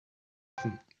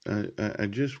I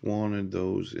just wanted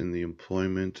those in the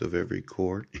employment of every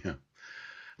court, yeah,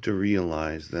 to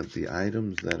realize that the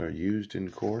items that are used in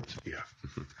courts, yeah,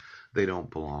 they don't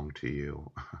belong to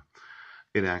you.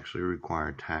 It actually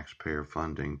required taxpayer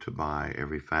funding to buy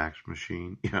every fax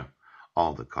machine, yeah,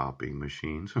 all the copying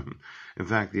machines. In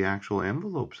fact, the actual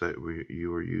envelopes that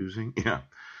you were using, yeah,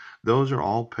 those are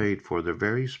all paid for. They're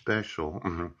very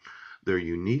special. They're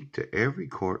unique to every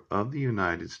court of the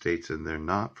United States, and they're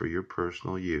not for your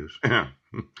personal use.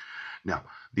 Now,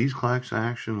 these class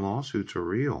action lawsuits are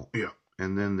real. Yeah.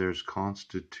 And then there's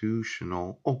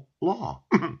constitutional law.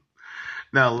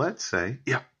 Now, let's say,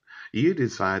 yeah, you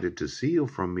decided to seal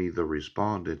from me, the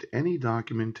respondent, any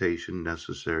documentation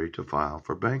necessary to file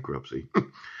for bankruptcy.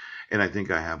 And I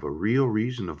think I have a real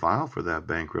reason to file for that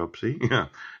bankruptcy, yeah,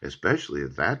 especially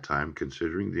at that time,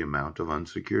 considering the amount of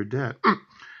unsecured debt.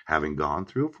 Having gone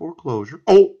through a foreclosure.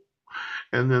 Oh,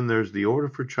 and then there's the order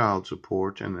for child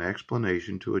support and an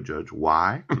explanation to a judge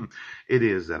why it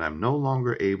is that I'm no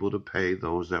longer able to pay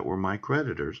those that were my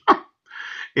creditors.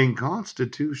 In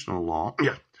constitutional law,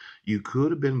 yeah, you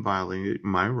could have been violating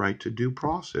my right to due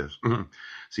process.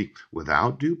 See,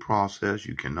 without due process,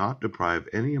 you cannot deprive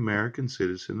any American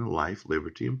citizen of life,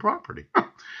 liberty, and property.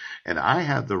 And I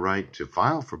had the right to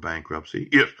file for bankruptcy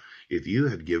if you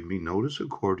had given me notice of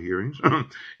court hearings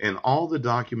and all the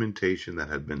documentation that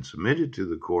had been submitted to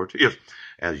the court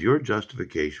as your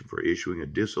justification for issuing a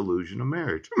dissolution of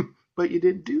marriage. But you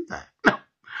didn't do that. No.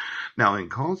 Now, in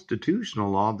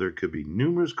constitutional law, there could be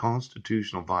numerous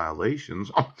constitutional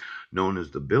violations known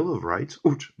as the Bill of Rights,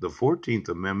 the 14th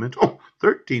Amendment,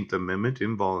 13th Amendment,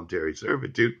 involuntary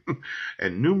servitude,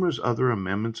 and numerous other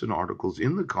amendments and articles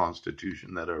in the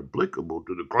Constitution that are applicable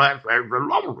to the class action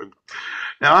lawsuit.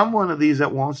 Now, I'm one of these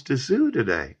that wants to sue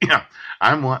today. Yeah,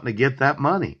 I'm wanting to get that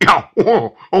money.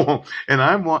 And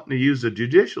I'm wanting to use the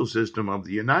judicial system of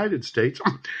the United States.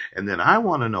 And then I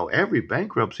want to know every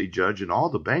bankruptcy judge in all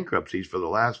the bankruptcies for the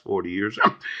last 40 years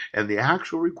and the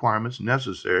actual requirements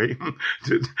necessary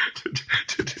to